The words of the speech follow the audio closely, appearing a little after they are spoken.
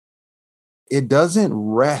it doesn't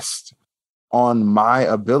rest on my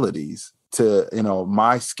abilities to,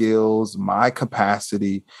 my skills, my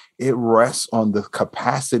capacity. It rests on the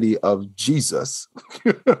capacity of Jesus,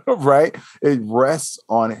 right? It rests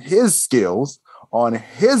on his skills, on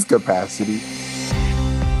his capacity.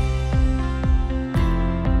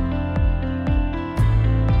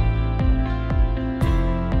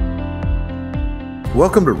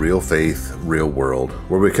 Welcome to Real Faith, Real World,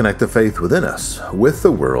 where we connect the faith within us with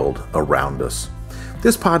the world around us.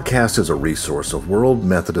 This podcast is a resource of World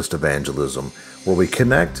Methodist Evangelism, where we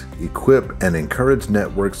connect, equip, and encourage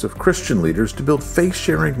networks of Christian leaders to build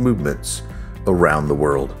faith-sharing movements around the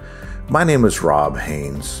world. My name is Rob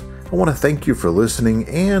Haynes. I want to thank you for listening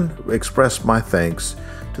and express my thanks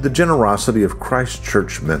to the generosity of Christ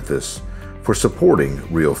Church Memphis for supporting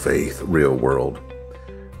Real Faith, Real World.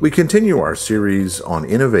 We continue our series on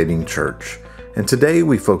Innovating Church, and today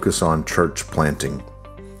we focus on church planting.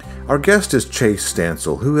 Our guest is Chase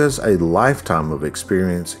Stansel, who has a lifetime of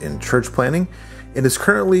experience in church planting and is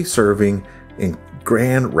currently serving in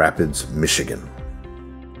Grand Rapids, Michigan.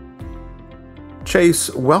 Chase,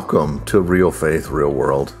 welcome to Real Faith, Real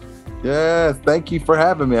World. Yes, thank you for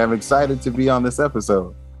having me. I'm excited to be on this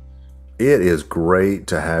episode. It is great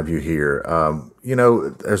to have you here.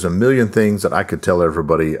 There's a million things that I could tell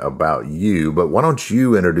everybody about you, but why don't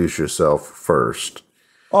you introduce yourself first?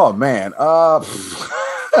 Oh, man.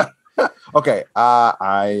 Okay.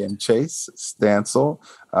 I am Chase Stansel.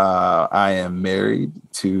 I am married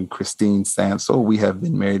to Christine Stansel. We have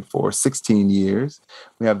been married for 16 years.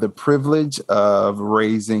 We have the privilege of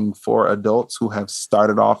raising 4 adults who have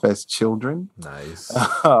started off as children. Nice.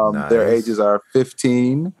 Their ages are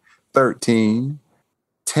 15, 13,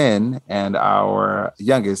 10, and our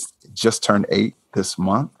youngest just turned 8 this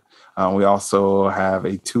month. We also have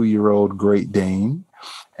a 2-year-old Great Dane,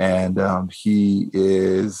 and he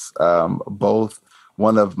is both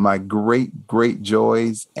one of my great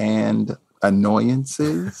joys and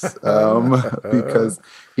annoyances because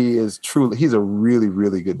he's a really,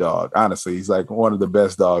 really good dog. Honestly, he's like one of the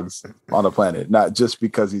best dogs on the planet, not just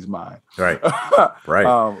because he's mine. Right.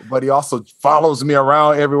 Right. But he also follows me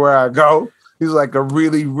around everywhere I go. He's like a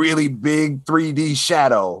really, really big 3D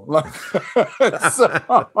shadow.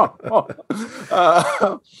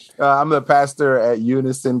 I'm the pastor at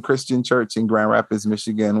Unison Christian Church in Grand Rapids,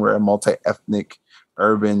 Michigan. We're a multi-ethnic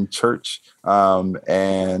urban church,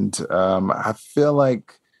 and I feel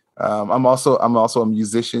like I'm also a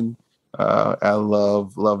musician. I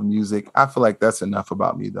love music. I feel like that's enough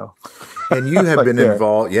about me, though. And you have been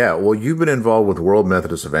involved. Yeah, well, you've been involved with World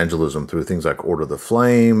Methodist Evangelism through things like Order the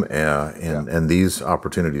Flame and these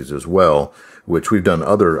opportunities as well, which we've done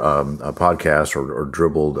other podcasts or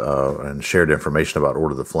dribbled and shared information about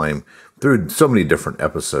Order the Flame through so many different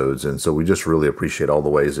episodes. And so we just really appreciate all the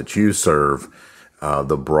ways that you serve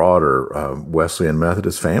the broader Wesleyan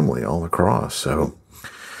Methodist family all across. So,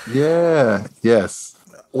 yeah, yes.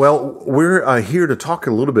 Well, we're here to talk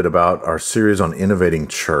a little bit about our series on Innovating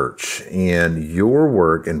Church, and your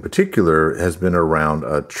work in particular has been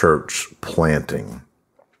around church planting.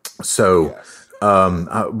 So,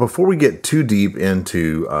 yes. Before we get too deep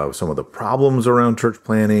into some of the problems around church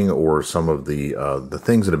planting or some of the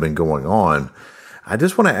things that have been going on, I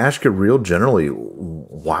just want to ask you real generally,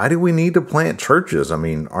 why do we need to plant churches? I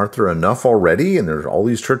mean, aren't there enough already, and there's all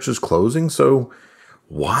these churches closing? So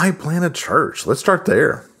why plant a church? Let's start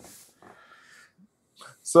there.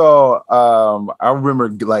 So I remember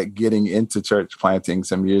getting into church planting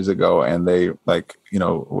some years ago, and they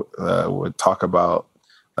would talk about,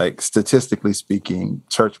 statistically speaking,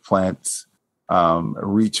 church plants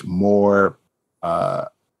reach more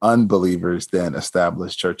unbelievers than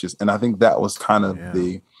established churches. And I think that was kind of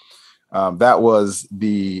the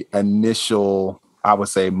initial, I would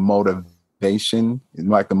say, motivation,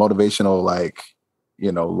 like the motivational,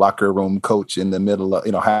 locker room coach in the middle of,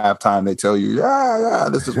 halftime, they tell you,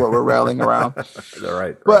 this is what we're rallying around.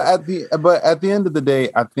 Right. But at the end of the day,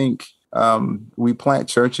 I think we plant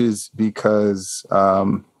churches because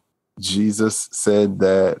Jesus said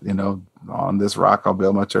that, on this rock, I'll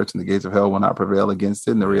build my church, and the gates of hell will not prevail against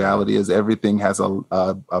it. And the reality is everything has a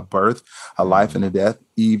birth, a life, and a death,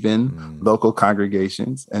 even local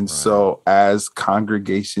congregations. And so as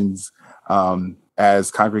congregations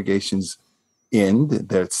end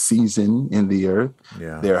their season in the earth,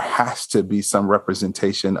 there has to be some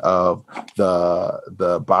representation of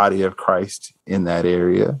the body of Christ in that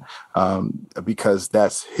area, because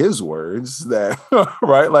that's his words, that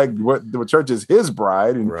right, like what the church is his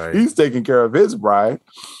bride, and he's taking care of his bride.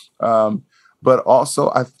 But also,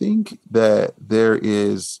 I think that there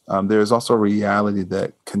is also a reality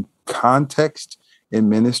that context in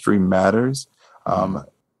ministry matters.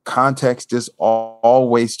 Context is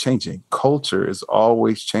always changing. Culture is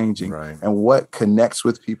always changing. Right. And what connects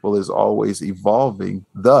with people is always evolving.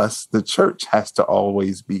 Thus, the church has to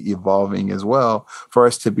always be evolving as well for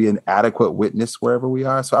us to be an adequate witness wherever we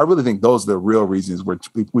are. So I really think those are the real reasons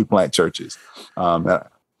we plant churches.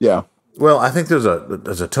 Yeah. Well, I think there's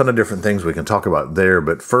a ton of different things we can talk about there.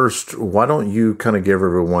 But first, why don't you kind of give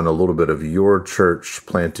everyone a little bit of your church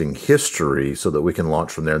planting history so that we can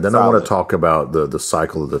launch from there. Then I want to talk about the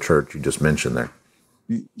cycle of the church you just mentioned there.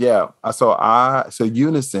 Yeah. So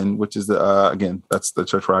Unison, which is again, that's the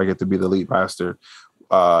church where I get to be the lead pastor,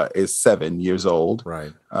 is 7 years old.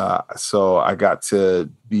 Right. So I got to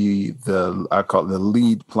be I call it the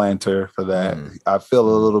lead planter for that. I feel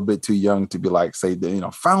a little bit too young to be like, say,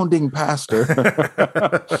 founding pastor.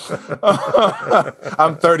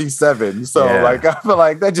 I'm 37. So like, I feel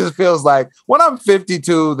like that just feels like when I'm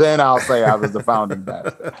 52, then I'll say I was the founding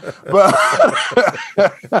pastor. But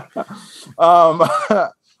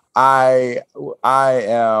I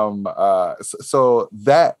am, so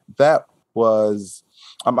that was,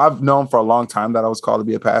 I've known for a long time that I was called to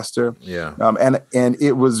be a pastor. Yeah. And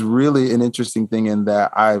it was really an interesting thing in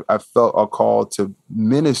that I felt a call to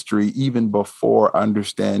ministry even before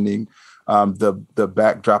understanding the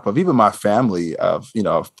backdrop of even my family of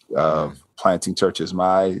planting churches.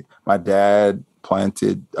 My dad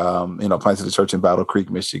planted a church in Battle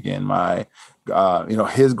Creek, Michigan. My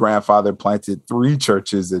his grandfather planted 3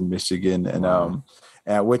 churches in Michigan,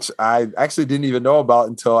 and which I actually didn't even know about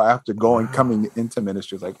until after coming into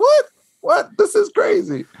ministry. It's like, what? This is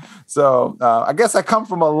crazy. So I guess I come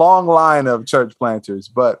from a long line of church planters,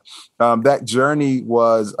 but that journey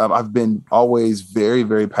was, I've been always very,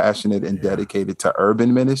 very passionate and dedicated to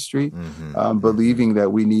urban ministry, believing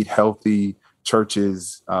that we need healthy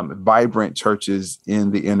churches, vibrant churches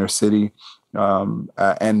in the inner city.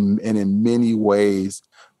 And in many ways,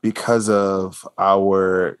 because of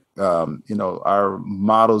our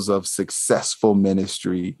models of successful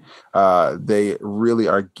ministry, they really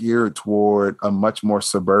are geared toward a much more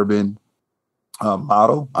suburban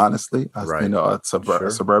model, honestly, right. A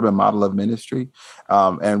suburban model of ministry.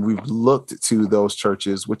 And we've looked to those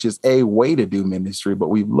churches, which is a way to do ministry, but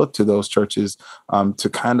we've looked to those churches to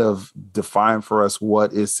kind of define for us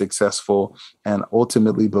what is successful, and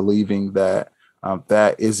ultimately believing that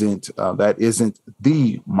that isn't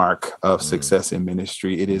the mark of success in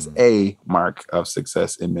ministry. It is a mark of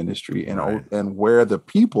success in ministry, and where the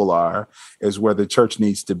people are is where the church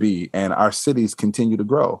needs to be, and our cities continue to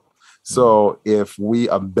grow. So if we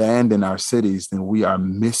abandon our cities, then we are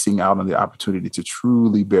missing out on the opportunity to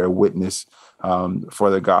truly bear witness for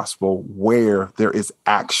the gospel, where there is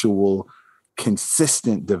actual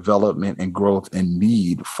consistent development and growth and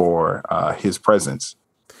need for his presence.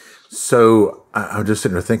 So I'm just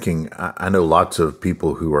sitting there thinking, I know lots of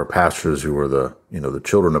people who are pastors who are the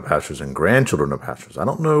children of pastors and grandchildren of pastors. I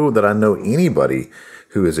don't know that I know anybody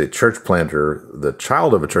who is a church planter, the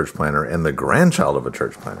child of a church planter, and the grandchild of a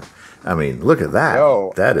church planter. I mean, look at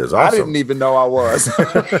that. That is awesome. I didn't even know I was.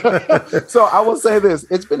 So I will say this.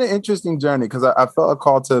 It's been an interesting journey because I felt a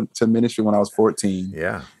call to ministry when I was 14.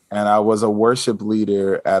 Yeah. And I was a worship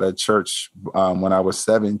leader at a church when I was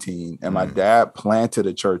 17. And my dad planted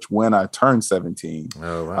a church when I turned 17.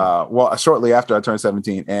 Oh, wow. Well, shortly after I turned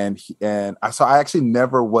 17. So I actually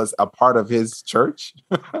never was a part of his church.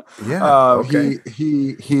 Yeah. Okay.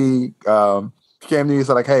 He came to me and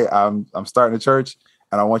said, like, hey, I'm starting a church,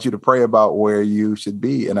 and I want you to pray about where you should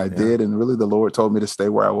be. And I did. And really, the Lord told me to stay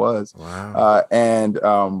where I was. Wow.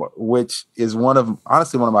 Which is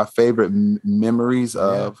honestly one of my favorite memories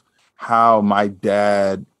of how my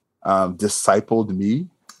dad discipled me.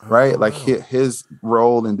 Right. Like his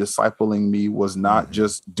role in discipling me was not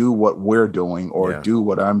just do what we're doing or do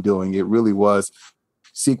what I'm doing. It really was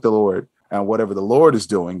seek the Lord. And whatever the Lord is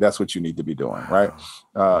doing, that's what you need to be doing, right?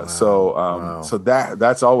 So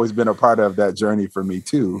that's always been a part of that journey for me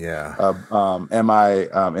too. Yeah.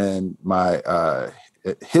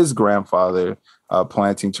 His grandfather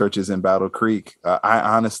planting churches in Battle Creek. I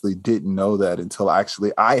honestly didn't know that until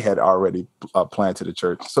actually I had already planted a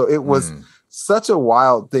church. So it was such a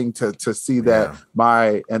wild thing to see that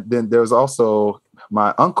and then there was also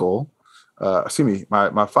my uncle.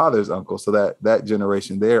 My father's uncle. So that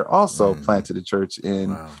generation there also planted a church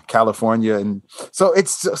in California. And so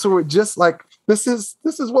we're just like, this is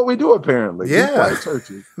what we do apparently. Yeah. We plant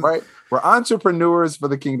churches, right? We're entrepreneurs for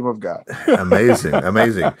the kingdom of God. Amazing,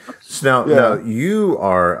 amazing. So now Yeah. you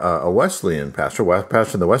are a Wesleyan pastor,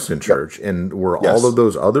 pastor in the Wesleyan Yep. church, and were all of Yes.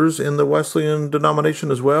 those others in the Wesleyan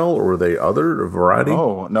denomination as well, or were they other, a variety?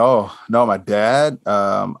 No. My dad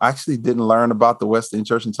actually didn't learn about the Wesleyan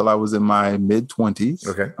Church until I was in my mid-20s.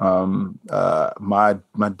 Okay, My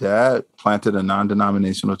dad planted a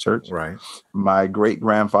non-denominational church. right, My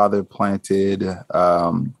great-grandfather planted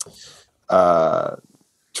uh,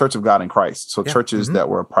 Church of God in Christ. So yeah, churches that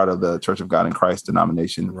were a part of the Church of God in Christ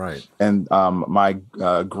denomination. right, And my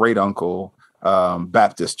great uncle,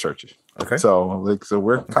 Baptist churches. okay. So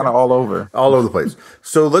we're kind of all over. All over the place.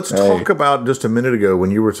 So let's Hey, talk about just a minute ago when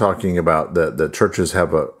you were talking about that churches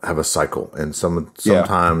have a cycle, and yeah,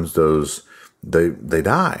 sometimes those they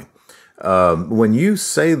die. When you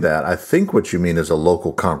say that, I think what you mean is a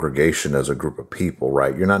local congregation as a group of people,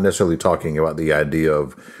 right? You're not necessarily talking about the idea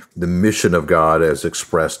of the mission of God as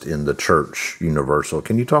expressed in the church universal.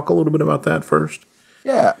 Can you talk a little bit about that first?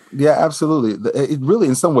 yeah, absolutely. It really,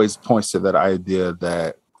 in some ways, points to that idea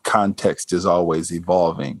that context is always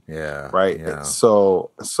evolving, Yeah, right? yeah,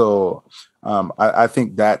 I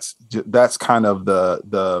think that's kind of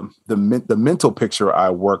the mental picture I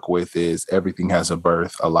work with is everything has a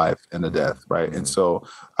birth, a life, and a death, right? And so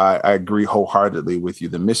I agree wholeheartedly with you.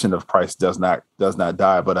 The mission of Christ does not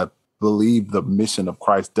die, but I believe the mission of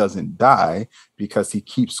Christ doesn't die because he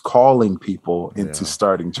keeps calling people into yeah.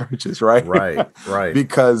 starting churches, right? Right, right.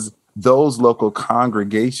 Because those local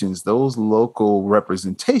congregations, those local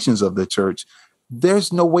representations of the church,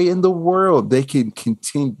 there's no way in the world they can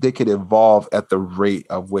continue, they could evolve at the rate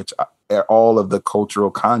of which all of the cultural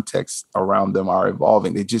contexts around them are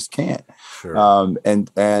evolving. They just can't. Sure. And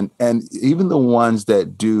even the ones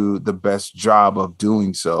that do the best job of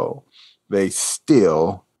doing so, they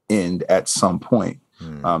still end at some point.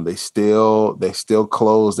 They still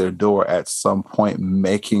close their door at some point,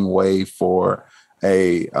 making way for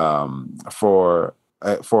a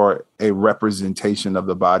representation of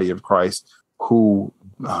the body of Christ who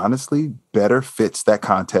honestly better fits that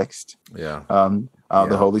context. Yeah.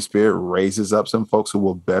 The Holy Spirit raises up some folks who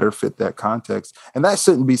will better fit that context, and that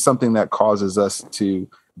shouldn't be something that causes us to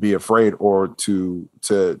be afraid or to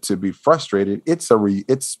be frustrated. It's a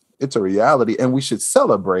reality, and we should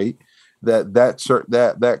celebrate that church,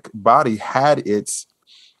 that body had its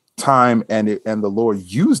time, and the Lord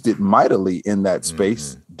used it mightily in that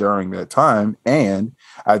space during that time. And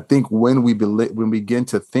I think when we begin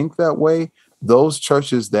to think that way, those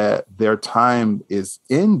churches that their time is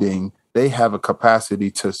ending, they have a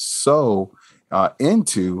capacity to sow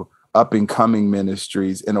into up and coming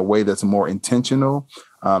ministries in a way that's more intentional.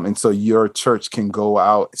 And so your church can go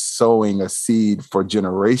out sowing a seed for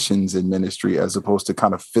generations in ministry as opposed to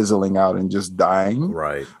kind of fizzling out and just dying.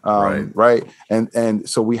 Right. Right. And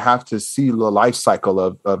so we have to see the life cycle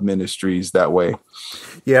of ministries that way.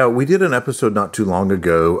 Yeah, we did an episode not too long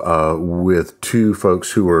ago with two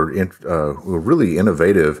folks who were really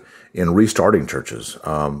innovative in restarting churches.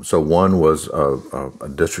 So one was a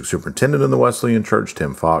district superintendent in the Wesleyan Church,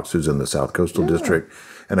 Tim Fox, who's in the South Coastal District,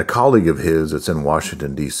 and a colleague of his that's in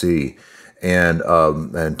Washington, D.C. And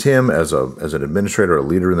Tim, as an administrator, a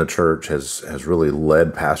leader in the church, has really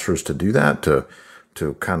led pastors to do that, to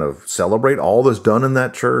kind of celebrate all that's done in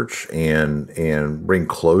that church and bring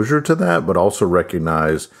closure to that, but also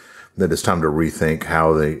recognize that it's time to rethink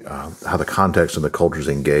how the context and the culture is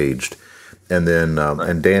engaged. And then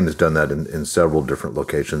and Dan has done that in several different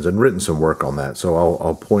locations and written some work on that. So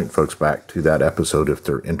I'll point folks back to that episode if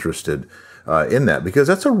they're interested in that, because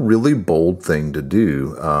that's a really bold thing to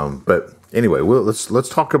do. But anyway, let's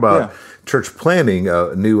talk about church planning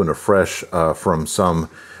new and afresh from some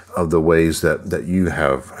of the ways that you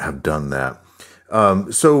have done that.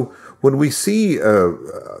 So when we see a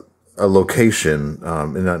location,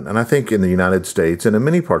 and I think in the United States and in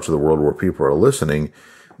many parts of the world where people are listening,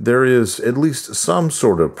 there is at least some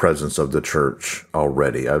sort of presence of the church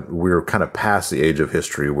already. We're kind of past the age of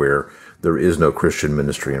history where there is no Christian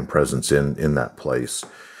ministry and presence in that place.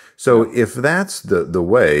 So if that's the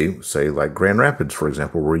way, say like Grand Rapids, for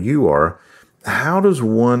example, where you are, how does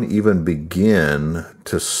one even begin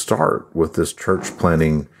to start with this church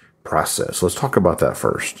planning process? Let's talk about that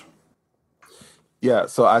first. Yeah,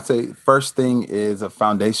 so I'd say first thing is a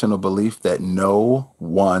foundational belief that no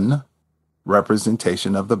one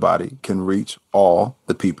representation of the body can reach all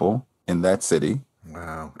the people in that city.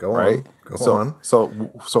 Wow. Go right? on. Go on.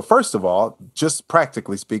 So first of all, just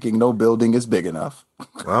practically speaking, no building is big enough.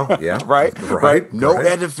 Well, yeah. right. No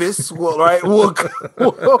edifice will will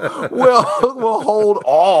hold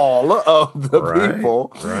all of the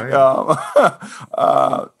people. Right.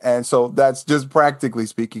 And so that's just practically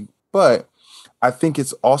speaking. But I think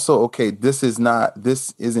it's also okay. This is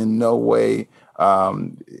in no way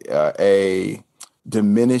a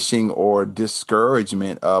diminishing or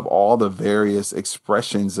discouragement of all the various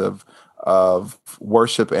expressions of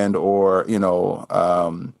worship and or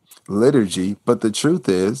liturgy. But the truth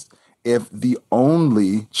is, if the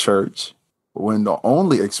only church, when the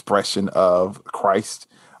only expression of Christ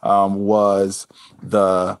was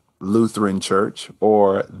the Lutheran Church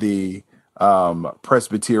or the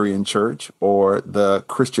Presbyterian Church or the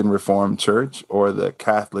Christian Reformed Church or the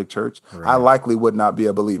Catholic Church, I Right. likely would not be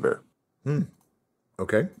a believer.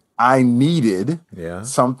 Okay. I needed Yeah.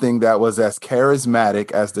 something that was as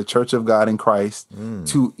charismatic as the Church of God in Christ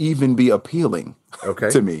to even be appealing Okay.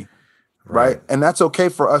 to me. Right. Right. And that's okay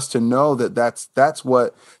for us to know that that's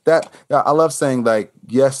what that I love saying, like,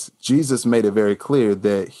 yes, Jesus made it very clear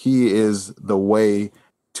that he is the way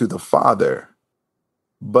to the Father.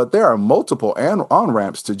 But there are multiple on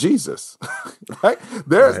ramps to Jesus. Right?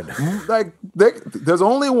 There's Right. there's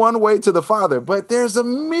only one way to the Father, but there's a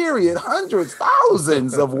myriad, hundreds,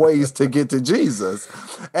 thousands of ways to get to Jesus.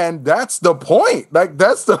 And that's the point. Like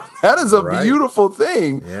that is a Right. beautiful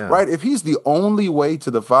thing, Yeah. right? If he's the only way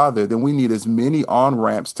to the Father, then we need as many on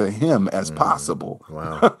ramps to him as possible.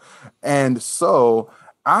 Wow. And so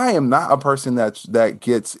I am not a person that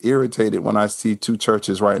gets irritated when I see two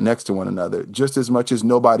churches right next to one another, just as much as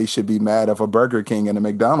nobody should be mad if a Burger King and a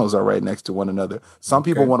McDonald's are right next to one another. Some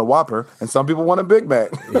people Okay. want a Whopper and some people want a Big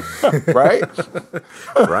Mac, right?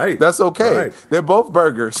 Right. That's okay. Right. They're both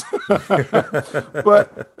burgers.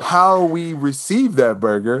 But how we receive that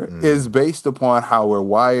burger is based upon how we're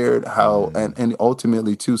wired, and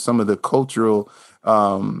ultimately too some of the cultural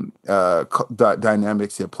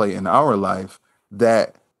dynamics that play in our life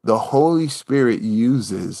that the Holy Spirit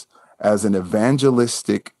uses as an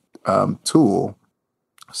evangelistic tool,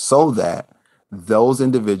 so that those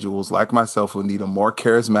individuals like myself who need a more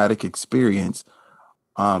charismatic experience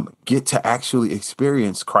get to actually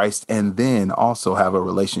experience Christ and then also have a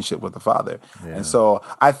relationship with the Father. Yeah. And so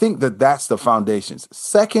I think that that's the foundations.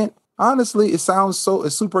 Second, honestly, it's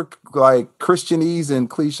super like Christianese and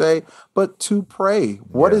cliche, but to pray.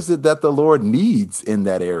 What is it that the Lord needs in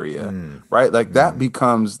that area? Right? Like that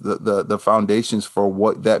becomes the foundations for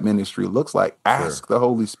what that ministry looks like. Ask the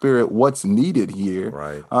Holy Spirit what's needed here.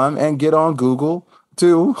 Right. And get on Google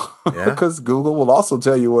too, Yeah. because Google will also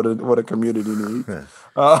tell you what a community needs.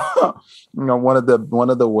 One of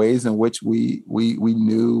the ways in which we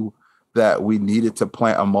knew that we needed to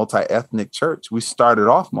plant a multi-ethnic church. We started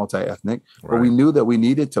off multi-ethnic, but we knew that we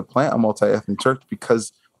needed to plant a multi-ethnic church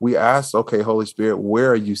because we asked, okay, Holy Spirit,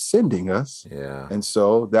 where are you sending us? Yeah. And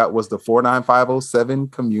so that was the 49507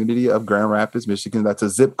 community of Grand Rapids, Michigan. That's a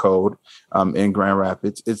zip code in Grand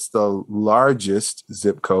Rapids. It's the largest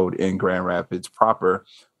zip code in Grand Rapids proper,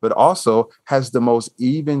 but also has the most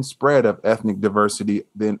even spread of ethnic diversity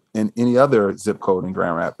than in any other zip code in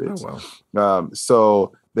Grand Rapids. Oh, wow.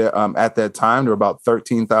 So there, at that time, there were about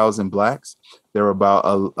 13,000 Blacks. There were about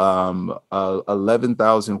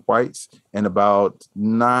 11,000 whites and about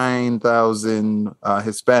 9,000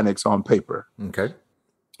 Hispanics on paper. Okay.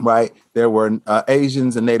 Right. There were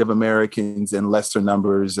Asians and Native Americans in lesser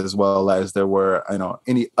numbers, as well as there were,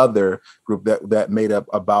 any other group that made up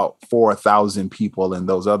about 4,000 people in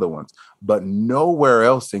those other ones. But nowhere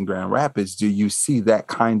else in Grand Rapids do you see that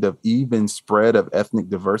kind of even spread of ethnic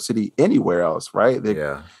diversity anywhere else. Right.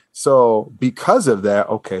 Yeah. So because of that,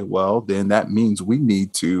 okay, well, then that means we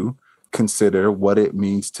need to consider what it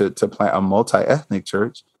means to plant a multi-ethnic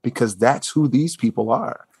church, because that's who these people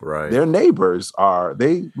are. Right. Their neighbors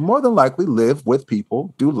they more than likely live with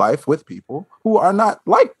people, do life with people who are not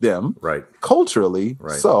like them culturally.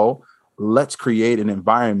 Right. So let's create an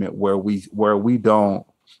environment where we don't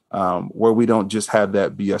just have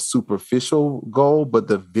that be a superficial goal, but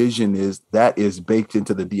the vision is baked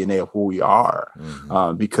into the DNA of who we are,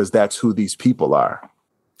 because that's who these people are.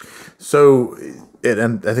 So,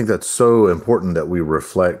 and I think that's so important that we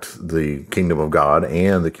reflect the kingdom of God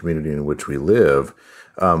and the community in which we live.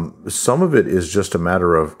 Some of it is just a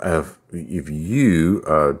matter of if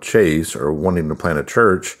you, Chase, are wanting to plant a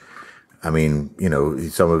church. I mean,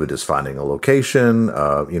 some of it is finding a location.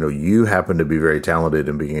 You happen to be very talented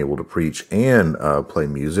in being able to preach and play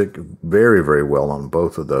music very, very well on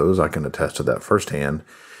both of those. I can attest to that firsthand.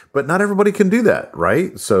 But not everybody can do that,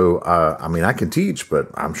 right? So, I can teach, but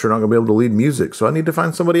I'm sure not going to be able to lead music. So I need to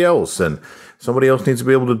find somebody else, and somebody else needs to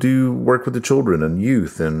be able to do work with the children and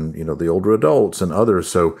youth and, the older adults and others.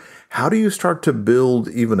 So how do you start to build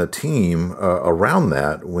even a team around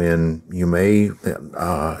that when you may,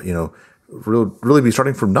 really be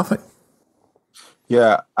starting from nothing?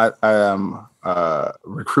 Yeah,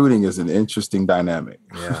 recruiting is an interesting dynamic.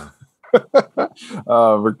 Yeah.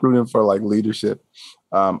 Recruiting for like leadership.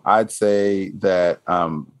 I'd say that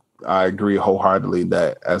I agree wholeheartedly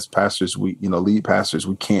that as pastors, lead pastors,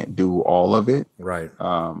 we can't do all of it. Right.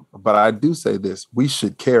 But I do say this, we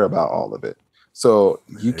should care about all of it. So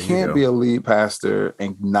you There you can't go. be a lead pastor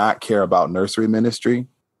and not care about nursery ministry.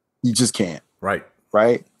 You just can't. Right.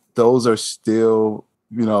 Right. Those are still,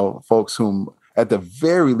 folks whom at the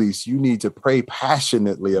very least you need to pray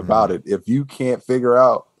passionately about it. If you can't figure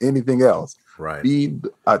out anything else, Right. be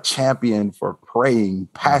a champion for praying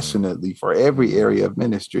passionately for every area of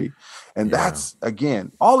ministry. And that's,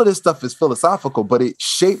 again, all of this stuff is philosophical, but it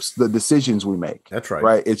shapes the decisions we make. That's right.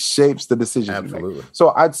 Right. It shapes the decisions Absolutely. we make.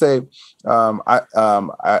 So I'd say when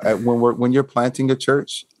you're planting a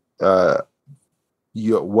church,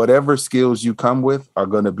 whatever skills you come with are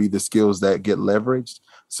going to be the skills that get leveraged.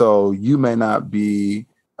 So you may not be,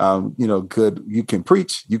 good. You can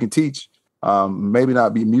preach, you can teach, maybe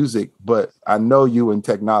not be music, but I know you in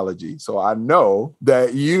technology. So I know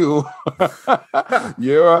that you,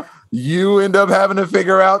 you end up having to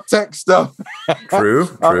figure out tech stuff. True.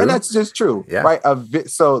 And that's just true. Yeah. Right.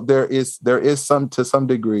 So there is to some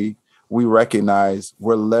degree, we recognize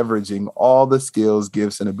we're leveraging all the skills,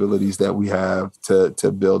 gifts, and abilities that we have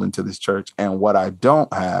to build into this church. And what I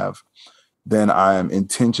don't have, then I am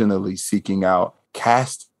intentionally seeking out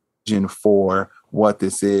cast vision for what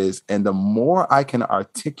this is. And the more I can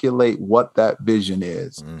articulate what that vision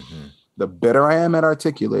is, the better I am at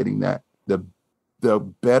articulating that, the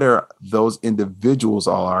better those individuals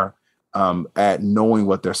are at knowing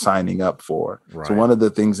what they're signing up for. Right. So one of the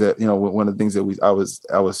things that,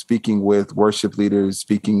 I was speaking with worship leaders,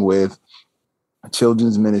 speaking with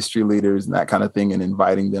children's ministry leaders and that kind of thing, and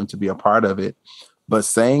inviting them to be a part of it, but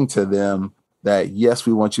saying to them that, yes,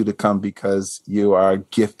 we want you to come because you are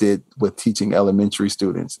gifted with teaching elementary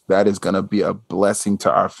students. That is going to be a blessing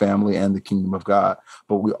to our family and the kingdom of God.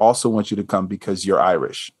 But we also want you to come because you're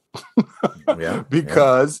Irish.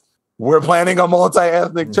 Because we're planning a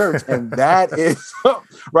multi-ethnic church. And that is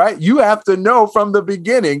right. You have to know from the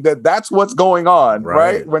beginning that that's what's going on.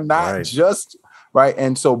 Right. We're not just right.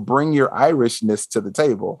 And so bring your Irishness to the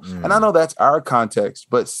table. And I know that's our context,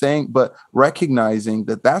 but recognizing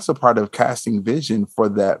that that's a part of casting vision for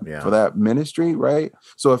that ministry. Right.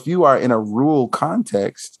 So if you are in a rural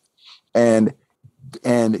context and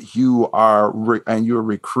you're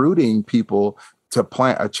recruiting people to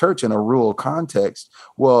plant a church in a rural context,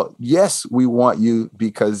 well, yes, we want you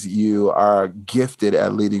because you are gifted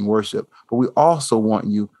at leading worship, but we also want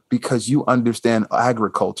you because you understand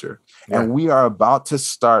agriculture. Yeah. And we are about to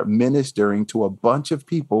start ministering to a bunch of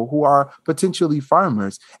people who are potentially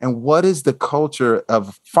farmers. And what is the culture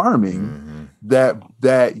of farming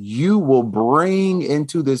that you will bring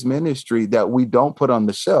into this ministry that we don't put on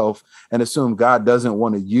the shelf and assume God doesn't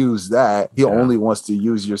want to use that? He only wants to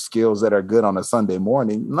use your skills that are good on a Sunday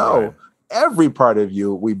morning. No, right. Every part of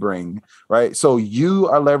you we bring, right? So you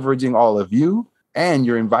are leveraging all of you, and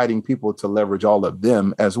you're inviting people to leverage all of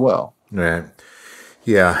them as well. Right.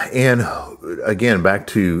 Yeah. And again, back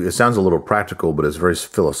to, it sounds a little practical, but it's very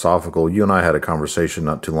philosophical. You and I had a conversation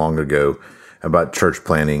not too long ago about church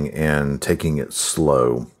planning and taking it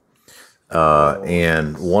slow.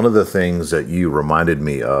 And one of the things that you reminded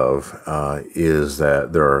me of is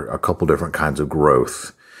that there are a couple different kinds of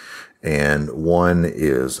growth. And one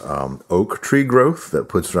is oak tree growth that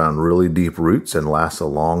puts down really deep roots and lasts a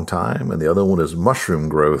long time. And the other one is mushroom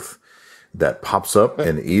growth that pops up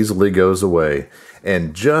and easily goes away.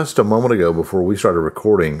 And just a moment ago, before we started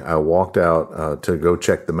recording, I walked out to go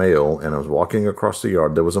check the mail, and I was walking across the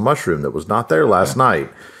yard. There was a mushroom that was not there last night,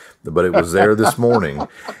 but it was there this morning.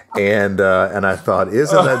 And I thought,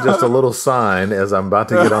 isn't that just a little sign, as I'm about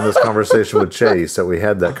to get on this conversation with Chase, that we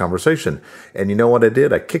had that conversation? And you know what I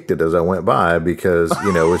did? I kicked it as I went by because,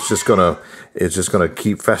 it's just gonna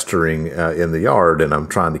keep festering in the yard, and I'm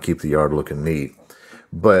trying to keep the yard looking neat.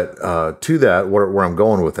 But to that, where I'm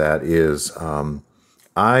going with that is,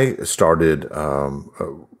 I started.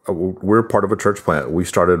 We're part of a church plant. We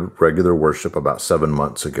started regular worship about 7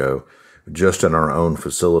 months ago, just in our own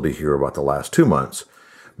facility here about the last 2 months.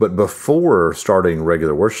 But before starting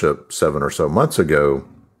regular worship 7 or so months ago,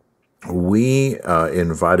 we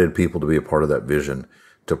invited people to be a part of that vision,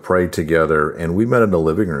 to pray together. And we met in the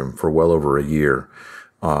living room for well over a year,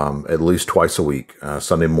 at least twice a week,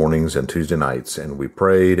 Sunday mornings and Tuesday nights. And we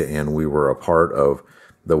prayed, and we were a part of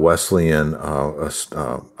the Wesleyan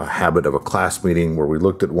a habit of a class meeting where we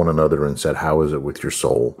looked at one another and said, how is it with your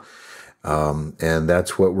soul? And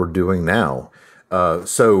that's what we're doing now.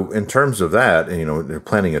 So in terms of that, and,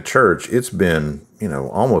 planning a church, it's been,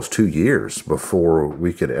 almost 2 years before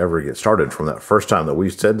we could ever get started from that first time that we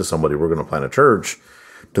said to somebody, we're going to plant a church,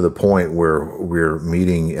 to the point where we're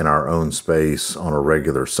meeting in our own space on a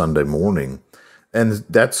regular Sunday morning. And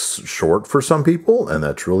that's short for some people, and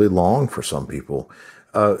that's really long for some people.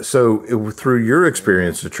 Through your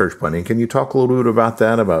experience of church planting, can you talk a little bit about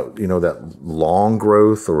that, that long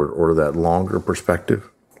growth or that longer perspective?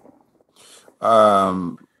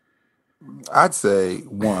 I'd say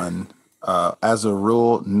one, as a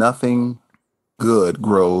rule, nothing good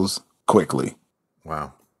grows quickly.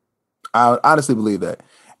 Wow. I honestly believe that.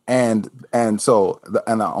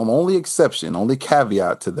 The only exception, only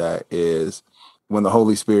caveat to that is when the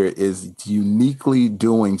Holy Spirit is uniquely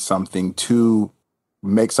doing something to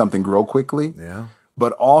make something grow quickly. Yeah.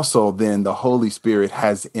 But also then the Holy Spirit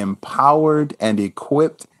has empowered and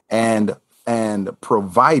equipped and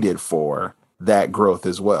provided for that growth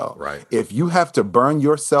as well. Right. If you have to burn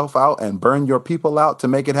yourself out and burn your people out to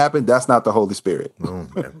make it happen, that's not the Holy Spirit.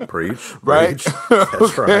 Preach. Right? Preach.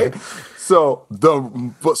 That's Okay? right. So the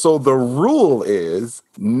rule is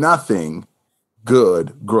nothing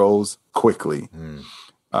good grows quickly.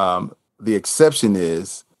 The exception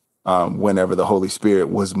is whenever the Holy Spirit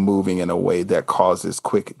was moving in a way that causes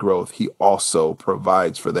quick growth, he also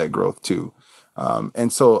provides for that growth too.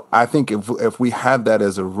 And so I think if we have that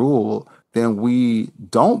as a rule, then we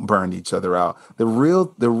don't burn each other out. The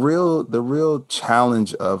real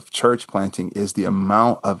challenge of church planting is the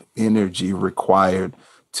amount of energy required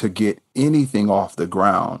to get anything off the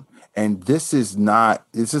ground. And this is not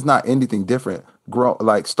anything different.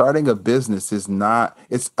 Starting a business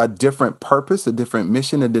it's a different purpose, a different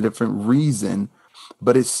mission, a different reason,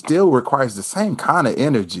 but it still requires the same kind of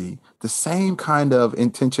energy, the same kind of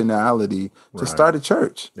intentionality to start a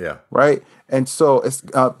church. Yeah. Right. And so it's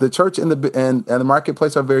the church and the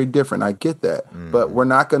marketplace are very different. I get that, but we're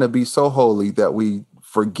not going to be so holy that we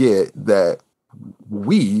forget that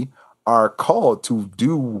we are called to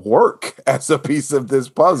do work as a piece of this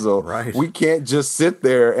puzzle. Right. We can't just sit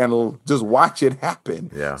there and just watch it happen.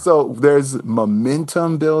 Yeah. So there's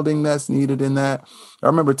momentum building that's needed in that. I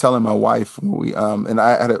remember telling my wife,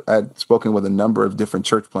 I had spoken with a number of different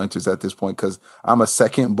church planters at this point because I'm a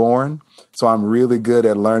second born, so I'm really good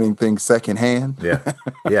at learning things secondhand. Yeah,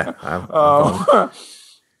 yeah.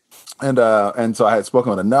 And so I had spoken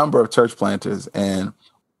with a number of church planters, and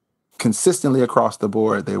consistently across the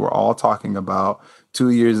board, they were all talking about 2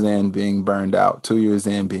 years in being burned out, 2 years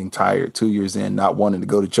in being tired, 2 years in not wanting to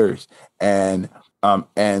go to church. And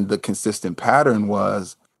the consistent pattern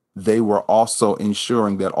was they were also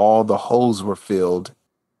ensuring that all the holes were filled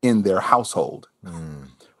in their household,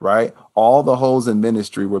 right? All the holes in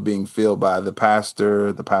ministry were being filled by the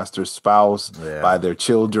pastor's spouse, by their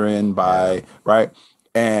children, right?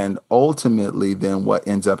 And ultimately, then what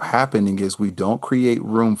ends up happening is we don't create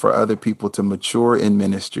room for other people to mature in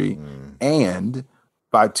ministry. And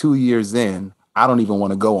by 2 years in, I don't even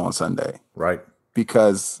want to go on Sunday. Right.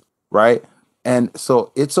 Right. And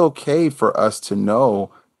so it's okay for us to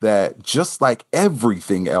know that just like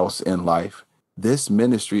everything else in life, this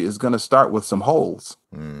ministry is going to start with some holes.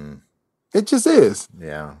 It just is.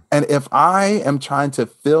 Yeah. And if I am trying to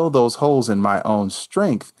fill those holes in my own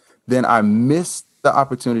strength, then I miss out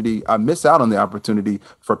on the opportunity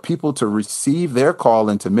for people to receive their call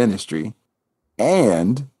into ministry.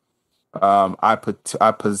 And I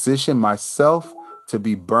position myself to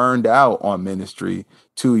be burned out on ministry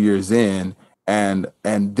 2 years in, and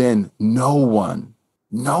then no one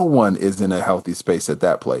is in a healthy space at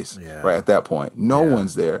that place, right? At that point, no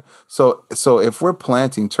one's there. So if we're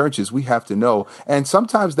planting churches, we have to know. And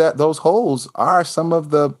sometimes those holes are some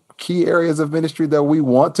of the key areas of ministry that we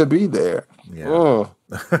want to be there. Yeah. Oh,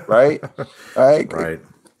 right. Right.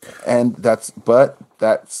 And that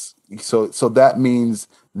means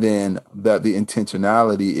then that the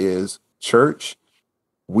intentionality is, church,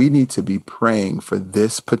 we need to be praying for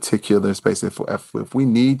this particular space. If we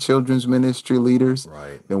need children's ministry leaders,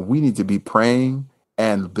 then we need to be praying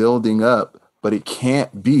and building up. But it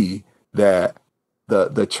can't be that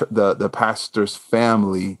the pastor's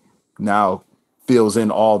family now fills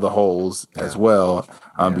in all the holes as well,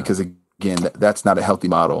 because again, that's not a healthy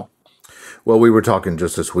model. Well, we were talking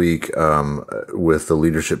just this week with the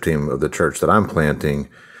leadership team of the church that I'm planting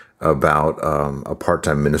about a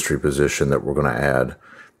part-time ministry position that we're going to add.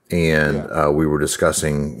 And we were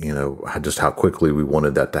discussing, just how quickly we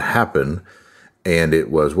wanted that to happen. And it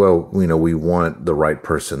was, we want the right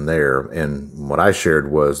person there. And what I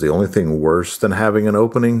shared was the only thing worse than having an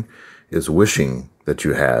opening is wishing that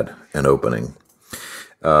you had an opening.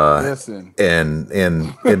 Listen. And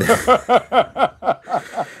and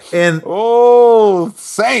Oh,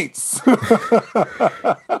 saints.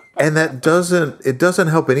 and that doesn't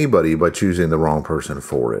help anybody by choosing the wrong person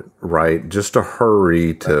for it, right? Just to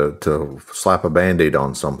hurry to slap a Band-Aid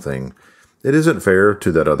on something. It isn't fair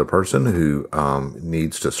to that other person who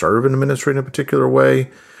needs to serve in the ministry in a particular way.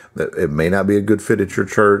 That it may not be a good fit at your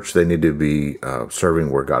church. They need to be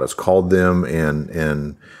serving where God has called them,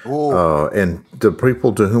 and the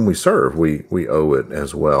people to whom we serve, we owe it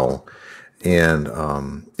as well. And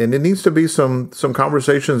it needs to be some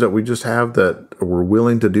conversations that we just have that we're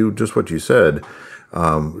willing to do just what you said.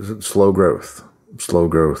 Slow growth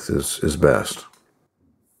is best.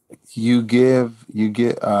 You give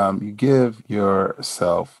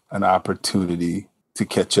yourself an opportunity to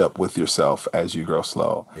catch up with yourself as you grow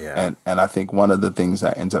slow. Yeah. And I think one of the things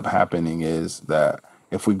that ends up happening is that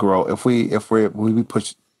if we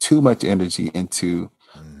push too much energy into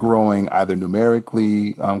growing either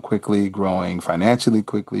numerically quickly, growing financially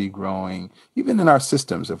quickly, growing even in our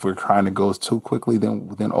systems, if we're trying to go too quickly,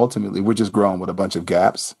 then ultimately we're just growing with a bunch of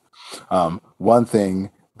gaps. One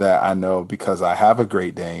thing that I know, because I have a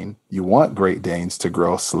Great Dane, you want Great Danes to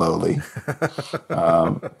grow slowly,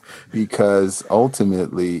 because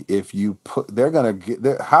ultimately, if you they're gonna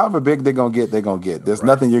get, however big they're gonna get. There's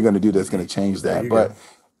nothing you're gonna do that's gonna change that.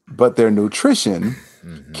 But their nutrition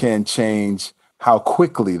can change how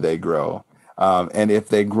quickly they grow. And if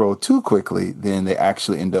they grow too quickly, then they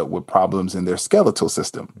actually end up with problems in their skeletal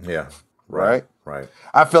system. Yeah. Right. Right.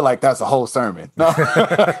 I feel like that's a whole sermon. No.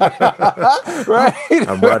 Right.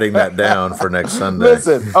 I'm writing that down for next Sunday.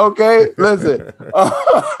 Listen.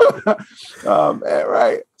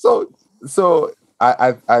 Right. So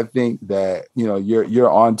I think that, you're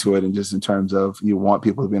onto it, and just in terms of you want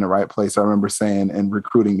people to be in the right place. I remember saying in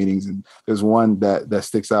recruiting meetings, and there's one that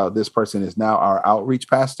sticks out. This person is now our outreach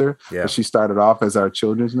pastor. Yeah. But she started off as our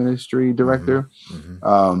children's ministry director.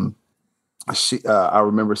 I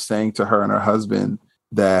remember saying to her and her husband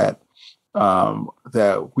that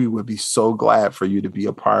we would be so glad for you to be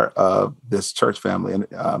a part of this church family. And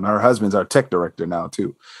her husband's our tech director now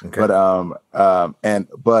too. Okay. But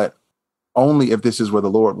only if this is where the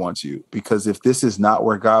Lord wants you, because if this is not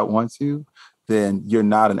where God wants you, then you're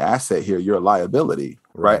not an asset here. You're a liability.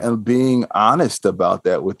 Right. And being honest about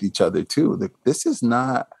that with each other too. Like, this is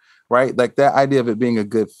not right. Like that idea of it being a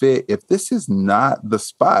good fit. If this is not the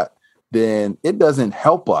spot, then it doesn't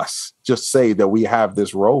help us just say that we have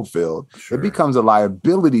this role filled. Sure. It becomes a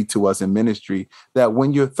liability to us in ministry that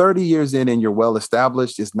when you're 30 years in and you're well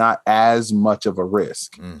established, it's not as much of a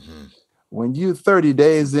risk. When you're 30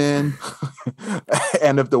 days in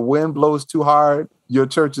and if the wind blows too hard, your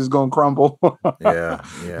church is going to crumble. Yeah.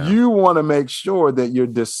 You want to make sure that you're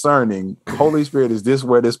discerning, Holy Spirit, is this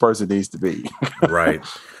where this person needs to be? Right.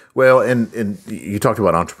 Well, and you talked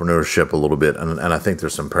about entrepreneurship a little bit, and I think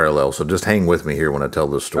there's some parallels. So just hang with me here when I tell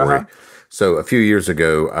this story. So a few years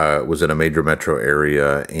ago, I was in a major metro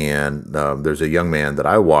area, and there's a young man that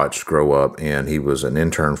I watched grow up, and he was an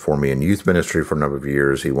intern for me in youth ministry for a number of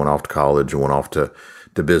years. He went off to college and went off to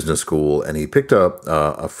business school, and he picked up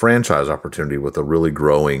a franchise opportunity with a really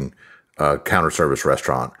growing counter service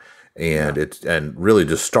restaurant. And and really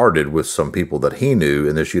just started with some people that he knew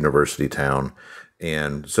in this university town.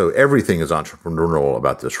 And so everything is entrepreneurial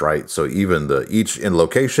about this, right? So even each in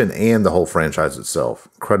location and the whole franchise itself,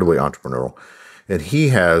 incredibly entrepreneurial. And he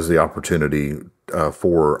has the opportunity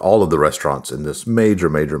for all of the restaurants in this major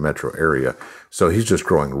metro area. So he's just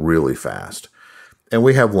growing really fast. And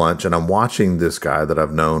we have lunch, and I'm watching this guy that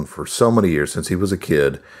I've known for so many years since he was a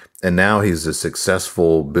kid. And now he's a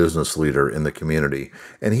successful business leader in the community.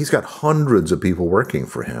 And he's got hundreds of people working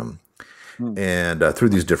for him. And through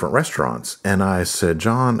these different restaurants. And I said,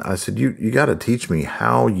 John, you got to teach me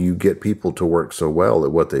how you get people to work so well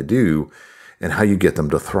at what they do, and how you get them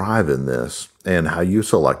to thrive in this, and how you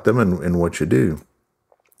select them and what you do.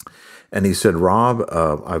 And he said, Rob,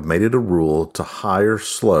 I've made it a rule to hire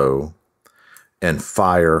slow and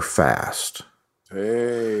fire fast.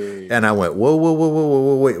 Hey. And I went, whoa,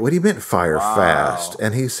 wait, what do you mean fire fast?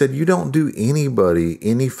 And he said, you don't do anybody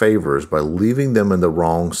any favors by leaving them in the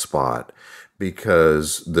wrong spot,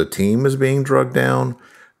 because the team is being drugged down,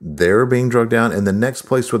 they're being drugged down, and the next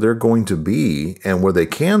place where they're going to be and where they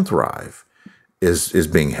can thrive is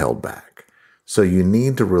being held back. So you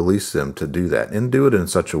need to release them to do that, and do it in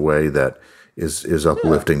such a way that is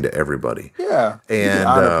uplifting to everybody. Yeah. And you can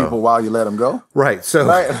honor people while you let them go. Right. So,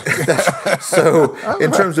 so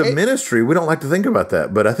in terms of ministry, we don't like to think about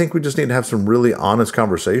that, but I think we just need to have some really honest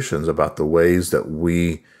conversations about the ways that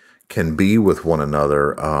we can be with one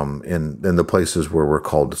another in the places where we're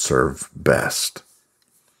called to serve best.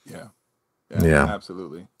 Yeah. Yeah. Yeah.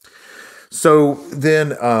 Absolutely. So then,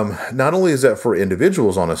 not only is that for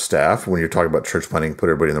individuals on a staff, when you're talking about church planting, put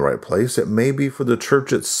everybody in the right place, it may be for the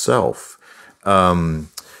church itself. Can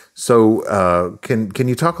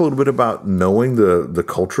you talk a little bit about knowing the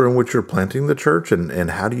culture in which you're planting the church,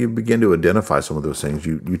 and how do you begin to identify some of those things?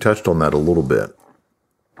 You touched on that a little bit.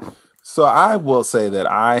 So I will say that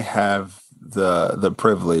I have the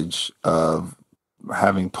privilege of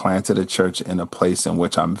having planted a church in a place in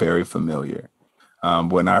which I'm very familiar.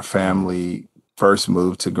 When our family first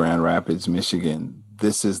moved to Grand Rapids, Michigan,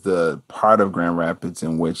 this is the part of Grand Rapids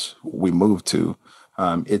in which we moved to.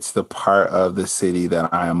 It's the part of the city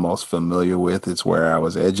that I am most familiar with. It's where I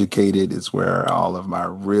was educated. It's where all of my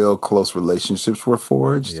real close relationships were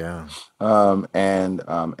forged. Yeah. And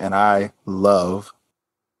I love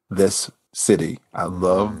this city. I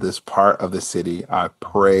love this part of the city. I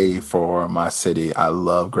pray for my city. I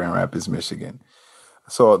love Grand Rapids, Michigan.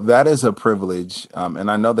 So that is a privilege,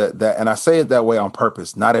 and I know and I say it that way on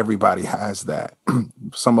purpose. Not everybody has that.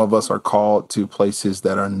 Some of us are called to places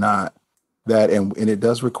that are not that, and it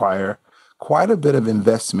does require quite a bit of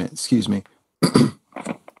investment. Excuse me.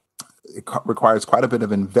 Requires quite a bit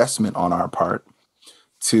of investment on our part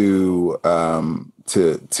to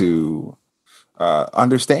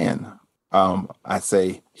understand. I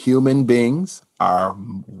say human beings are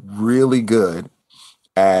really good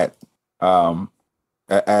at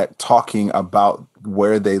talking about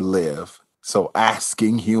where they live. So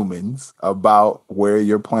asking humans about where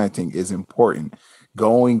you're planting is important.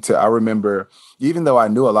 I remember, even though I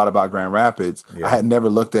knew a lot about Grand Rapids, I had never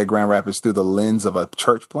looked at Grand Rapids through the lens of a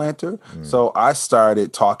church planter. So I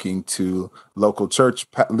started talking to local church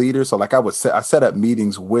leaders. So like I set up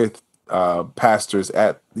meetings with pastors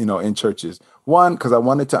in churches. One, because I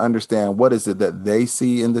wanted to understand what is it that they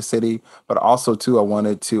see in the city, but also two, I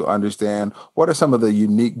wanted to understand what are some of the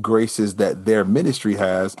unique graces that their ministry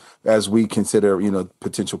has as we consider,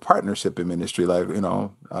 potential partnership in ministry.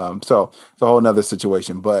 So it's a whole nother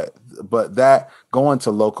situation. But that going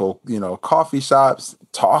to local, coffee shops,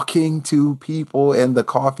 talking to people in the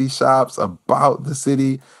coffee shops about the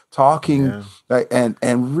city, talking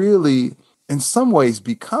and really, in some ways,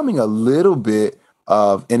 becoming a little bit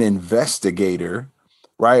of an investigator,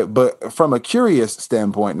 right? But from a curious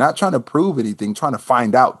standpoint, not trying to prove anything, trying to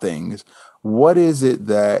find out things. What is it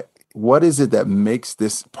that makes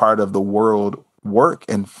this part of the world work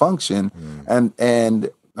and function? And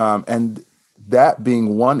that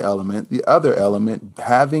being one element, the other element,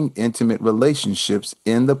 having intimate relationships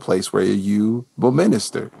in the place where you will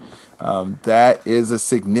minister. That is a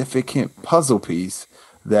significant puzzle piece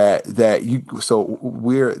that's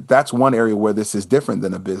one area where this is different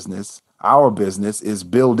than a business. Our business is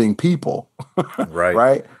building people, Right.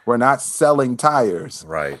 right? We're not selling tires.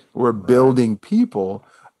 Right. We're building people.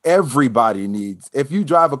 Everybody if you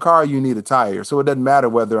drive a car, you need a tire. So it doesn't matter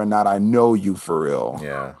whether or not I know you for real.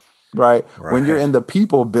 Yeah. Right. When you're in the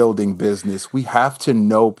people building business, we have to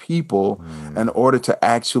know people in order to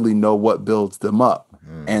actually know what builds them up.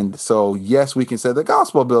 And so, yes, we can say the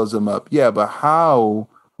gospel builds them up. Yeah, but how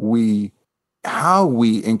we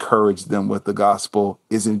encourage them with the gospel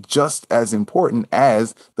isn't just as important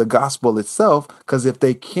as the gospel itself. Because if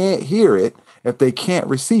they can't hear it, if they can't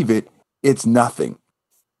receive it, it's nothing.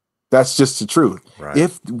 That's just the truth.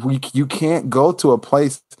 Right. You can't go to a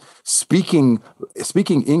place speaking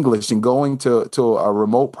English and going to a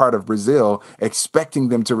remote part of Brazil expecting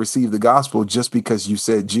them to receive the gospel just because you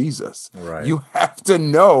said Jesus. Right. You have to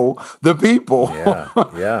know the people.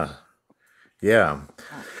 Yeah.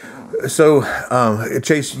 So,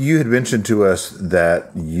 Chase, you had mentioned to us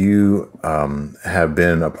that you have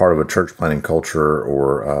been a part of a church planting culture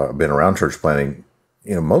or been around church planting,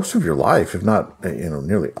 most of your life, if not,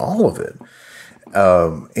 nearly all of it.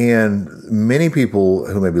 And many people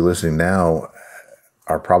who may be listening now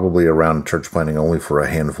are probably around church planting only for a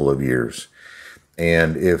handful of years.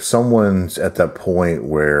 And if someone's at that point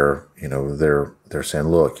where, they're saying,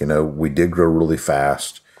 look, we did grow really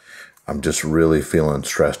fast. I'm just really feeling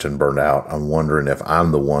stressed and burned out. I'm wondering if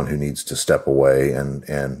I'm the one who needs to step away and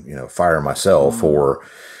fire myself or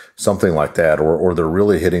something like that, or they're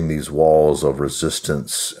really hitting these walls of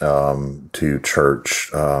resistance to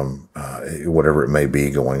church, whatever it may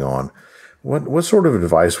be going on. What sort of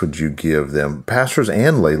advice would you give them, pastors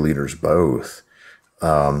and lay leaders both,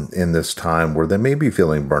 in this time where they may be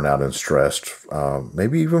feeling burnt out and stressed,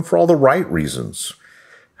 maybe even for all the right reasons?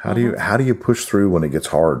 How do you push through when it gets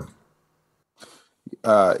hard?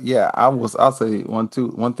 I'll say one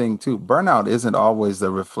thing too. Burnout isn't always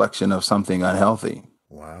the reflection of something unhealthy.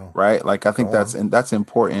 Wow. Right? Like I think that's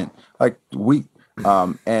important. Like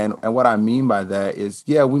And what I mean by that is,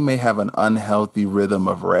 yeah, we may have an unhealthy rhythm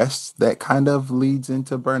of rest that kind of leads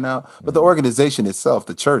into burnout, but the Mm. organization itself,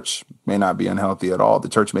 the church, may not be unhealthy at all. The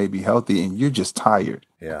church may be healthy, and you're just tired.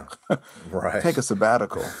 Yeah. Take a Right.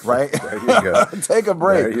 sabbatical, right? There you go. Take a There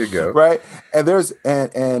break, you go. right? And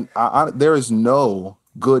there is no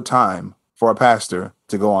good time for a pastor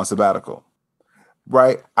to go on sabbatical,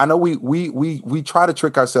 right? I know we try to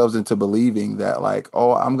trick ourselves into believing that, like,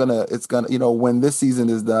 oh, it's gonna, when this season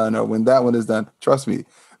is done or when that one is done. Trust me,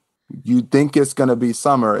 you think it's gonna be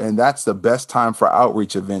summer, and that's the best time for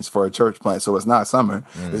outreach events for a church plant. So it's not summer.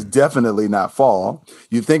 It's Mm. definitely not fall.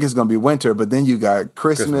 You think it's gonna be winter, but then you got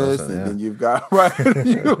Christmas Christmas, and and yeah. then you've got right.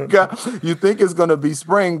 You think it's gonna be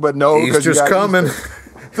spring, but no, because you Easter's got coming. Easter.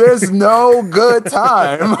 There's no good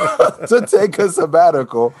time to take a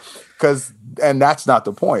sabbatical, and that's not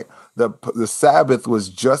the point. The Sabbath was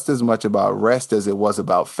just as much about rest as it was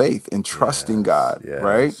about faith and trusting Yes, God,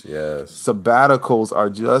 right? yes, yes. Sabbaticals are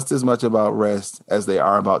just as much about rest as they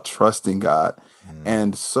are about trusting God. Mm.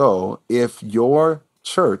 And so if your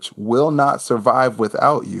church will not survive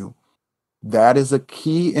without you, that is a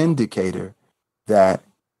key indicator that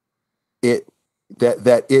it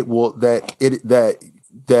that it will that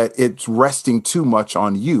it's resting too much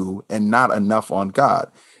on you and not enough on God.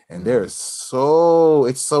 And Mm.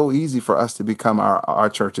 it's so easy for us to become our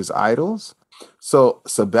church's idols. So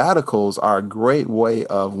sabbaticals are a great way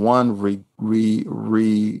of one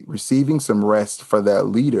receiving some rest for that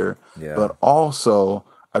leader, Yeah. but also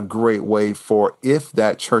a great way for, if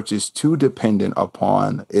that church is too dependent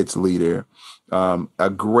upon its leader, a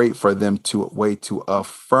great for them to way to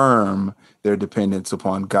affirm their dependence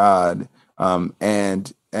upon God,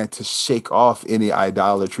 and to shake off any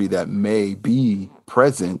idolatry that may be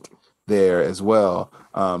present there as well.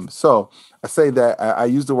 So I say that I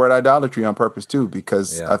use the word idolatry on purpose too,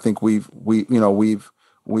 because Yeah. I think we've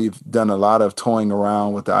done a lot of toying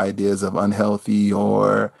around with the ideas of unhealthy,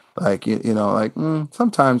 or like,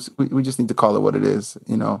 sometimes we just need to call it what it is.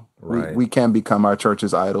 Right. We can become our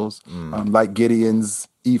church's idols, Mm. like Gideon's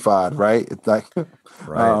ephod, right? It's like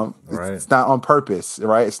Right. it's, Right. it's not on purpose,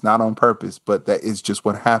 right? It's not on purpose, but that is just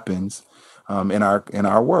what happens in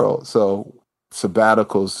our world. So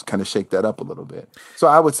sabbaticals kind of shake that up a little bit. So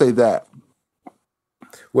I would say that.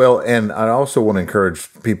 Well, and I also want to encourage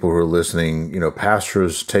people who are listening,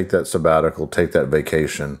 pastors, take that sabbatical, take that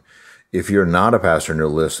vacation. If you're not a pastor and you're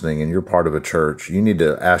listening and you're part of a church, you need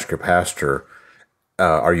to ask your pastor,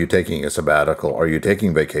 are you taking a sabbatical? Are you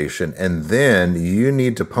taking vacation? And then you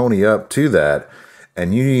need to pony up to that,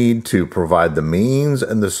 and you need to provide the means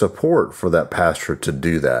and the support for that pastor to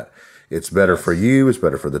do that. It's better for Yes, you. It's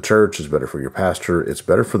better for the church. It's better for your pastor. It's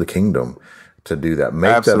better for the kingdom to do that. Make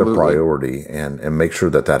that a absolutely. priority and make sure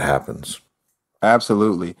that that happens.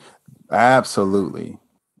 Absolutely. Absolutely.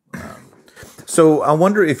 So I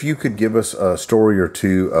wonder if you could give us a story or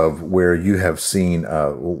two of where you have seen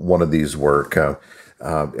one of these work.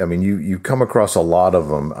 I mean, you come across a lot of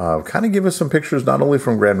them. Kind of give us some pictures, not only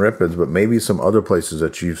from Grand Rapids, but maybe some other places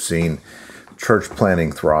that you've seen church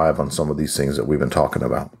planning thrive on some of these things that we've been talking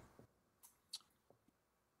about.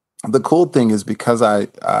 The cool thing is, because I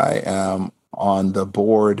am on the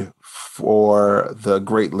board for the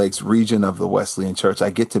Great Lakes region of the Wesleyan Church,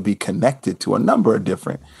 I get to be connected to a number of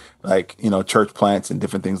different, like, church plants and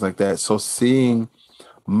different things like that. So seeing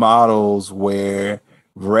models where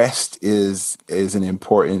rest is an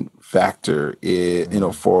important factor,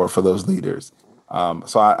 Mm. for those leaders.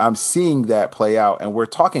 So I'm seeing that play out, and we're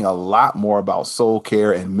talking a lot more about soul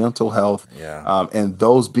care and mental health, Yeah. and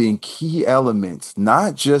those being key elements,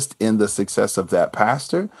 not just in the success of that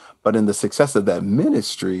pastor, but in the success of that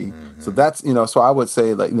ministry. So Hmm. that's, so I would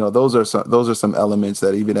say, like, those are some elements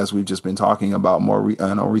that, even as we've just been talking about more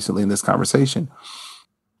recently in this conversation,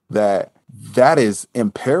 that is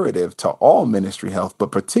imperative to all ministry health,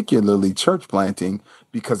 but particularly church planting,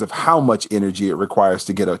 because of how much energy it requires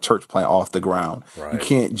to get a church plant off the ground. You Right.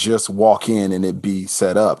 can't just walk in and it be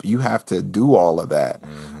set up. You have to do all of that.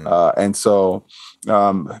 Hmm. And so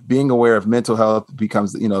being aware of mental health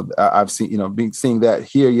becomes, I've seen, seeing that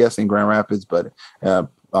here, yes, in Grand Rapids, but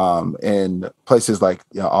in places like,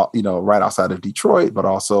 right outside of Detroit, but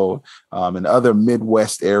also in other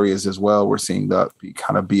Midwest areas as well. We're seeing that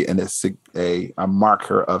kind of be a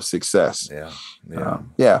marker of success. Yeah. Yeah.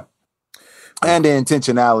 Yeah. And the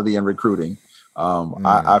intentionality in recruiting. I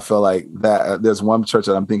Mm. feel like that there's one church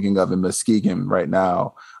that I'm thinking of in Muskegon right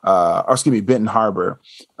now, or excuse me, Benton Harbor,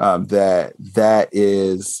 that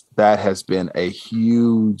has been a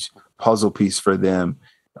huge puzzle piece for them,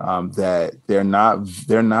 that they're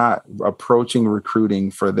not approaching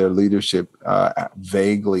recruiting for their leadership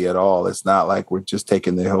vaguely at all. It's not like we're just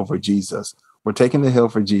taking the hill for Jesus. We're taking the hill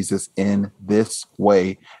for Jesus in this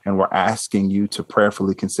way, and we're asking you to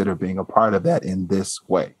prayerfully consider being a part of that in this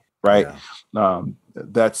way, right? Yeah.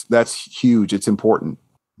 That's huge. It's important.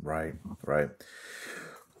 Right.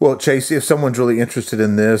 Well, Chase, if someone's really interested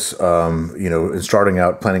in this, in starting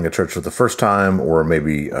out planning a church for the first time, or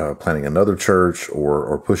maybe planning another church,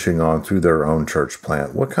 or pushing on through their own church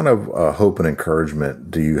plant, what kind of hope and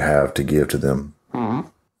encouragement do you have to give to them? Mm-hmm.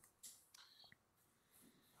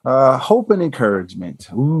 Hope and encouragement.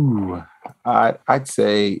 Ooh, I'd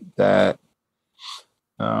say that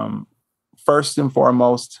first and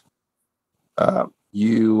foremost,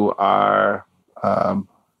 you are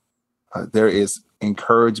there is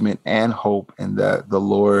encouragement and hope in that the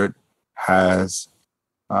Lord has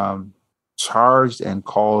charged and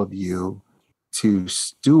called you to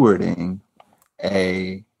stewarding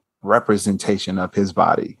a representation of his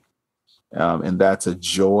body. And that's a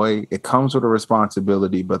joy. It comes with a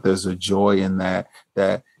responsibility, but there's a joy in that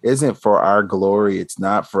isn't for our glory. It's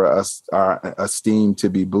not for us, our esteem to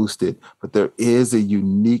be boosted, but there is a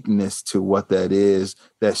uniqueness to what that is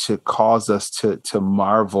that should cause us to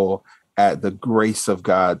marvel at the grace of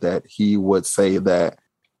God, that he would say that,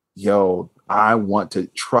 yo, I want to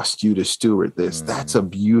trust you to steward this. That's a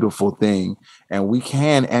beautiful thing. And we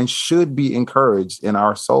can and should be encouraged in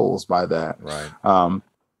our souls by that. Right.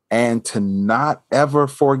 And to not ever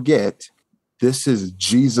forget, this is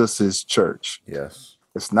Jesus's church. Yes.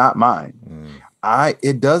 It's not mine.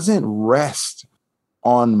 It doesn't rest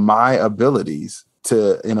on my abilities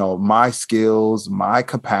to, my skills, my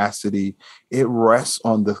capacity. It rests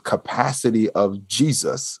on the capacity of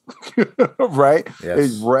Jesus, right? Yes.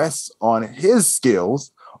 It rests on his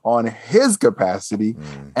skills, on his capacity.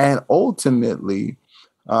 And ultimately,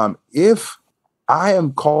 if I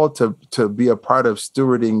am called to be a part of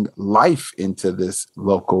stewarding life into this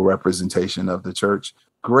local representation of the church,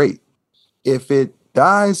 great. If it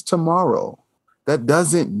dies tomorrow, that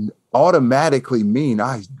doesn't automatically mean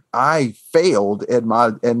I failed at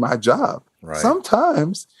my job. Right.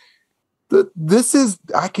 Sometimes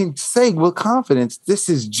I can say with confidence, this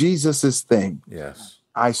is Jesus's thing. Yes.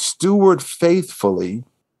 I steward faithfully,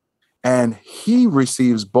 and he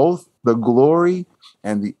receives both the glory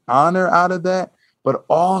and the honor out of that, but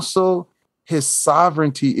also his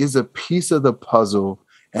sovereignty is a piece of the puzzle.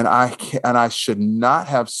 And I should not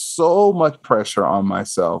have so much pressure on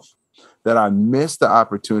myself that I miss the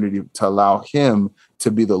opportunity to allow him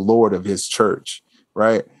to be the Lord of his church,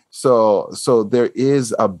 right? So there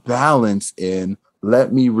is a balance in,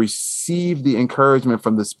 let me receive the encouragement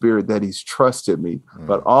from the Spirit that he's trusted me,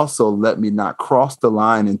 but also let me not cross the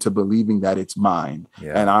line into believing that it's mine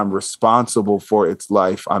and I'm responsible for its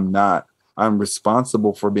life. I'm not. I'm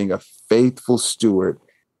responsible for being a faithful steward,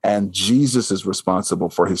 and Jesus is responsible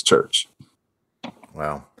for his church.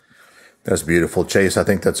 Wow. That's beautiful. Chase, I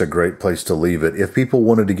think that's a great place to leave it. If people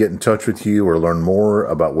wanted to get in touch with you or learn more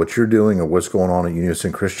about what you're doing or what's going on at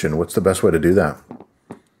Unison Christian, what's the best way to do that?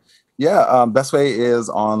 Yeah, best way is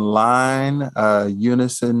online,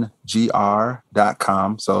 unisongr.com.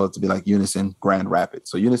 So it's be like Unison Grand Rapids.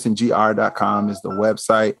 So unisongr.com is the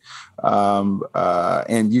website.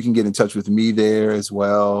 And you can get in touch with me there as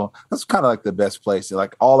well. That's kind of like the best place.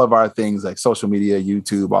 Like all of our things like social media,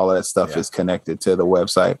 YouTube, all of that stuff is connected to the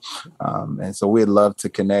website. And so we'd love to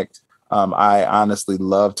connect. I honestly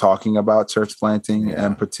love talking about church planting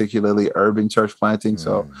and particularly urban church planting.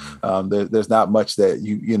 So there's not much that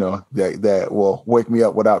that will wake me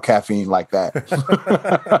up without caffeine like that.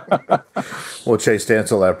 Well, Chase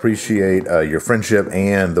Stansel, I appreciate your friendship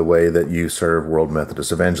and the way that you serve World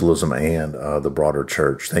Methodist Evangelism and the broader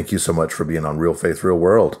church. Thank you so much for being on Real Faith, Real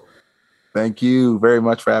World. Thank you very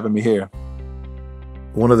much for having me here.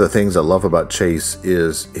 One of the things I love about Chase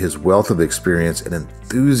is his wealth of experience and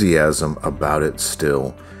enthusiasm about it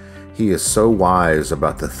still. He is so wise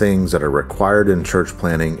about the things that are required in church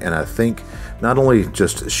planting, and I think not only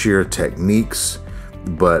just sheer techniques,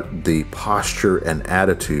 but the posture and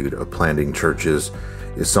attitude of planting churches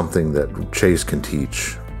is something that Chase can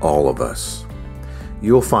teach all of us.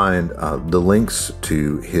 You'll find the links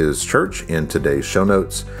to his church in today's show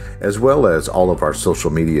notes, as well as all of our social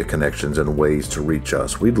media connections and ways to reach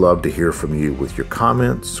us. We'd love to hear from you with your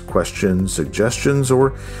comments, questions, suggestions,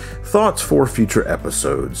 or thoughts for future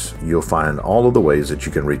episodes. You'll find all of the ways that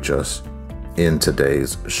you can reach us in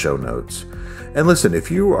today's show notes. And listen, if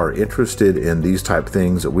you are interested in these type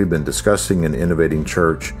things that we've been discussing in Innovating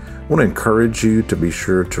Church, I want to encourage you to be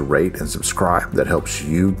sure to rate and subscribe. That helps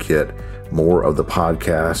you get more of the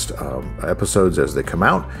podcast episodes as they come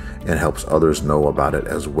out and helps others know about it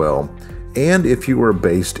as well. And if you are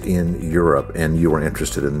based in Europe and you are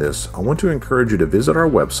interested in this, I want to encourage you to visit our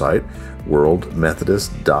website,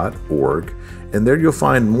 worldmethodist.org, and there you'll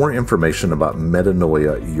find more information about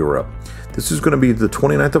Metanoia Europe. This is going to be the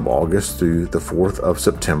 29th of August through the 4th of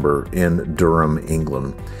September in Durham,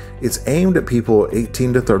 England. It's aimed at people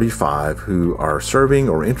 18 to 35 who are serving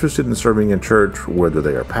or interested in serving in church, whether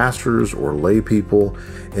they are pastors or lay people.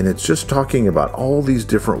 And it's just talking about all these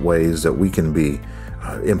different ways that we can be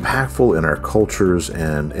impactful in our cultures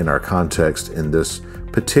and in our context in this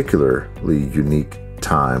particularly unique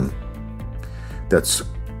time. That's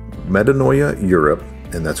Metanoia Europe,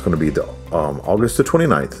 and that's going to be the August the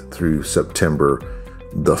 29th through September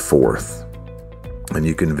the 4th. And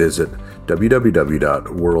you can visit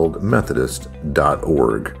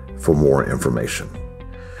www.worldmethodist.org for more information.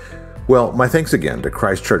 Well, my thanks again to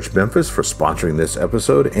Christ Church Memphis for sponsoring this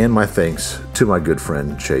episode, and my thanks to my good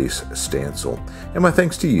friend Chase Stansel, and my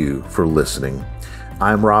thanks to you for listening.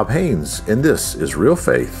 I'm Rob Haynes, and this is Real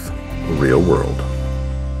Faith, Real World.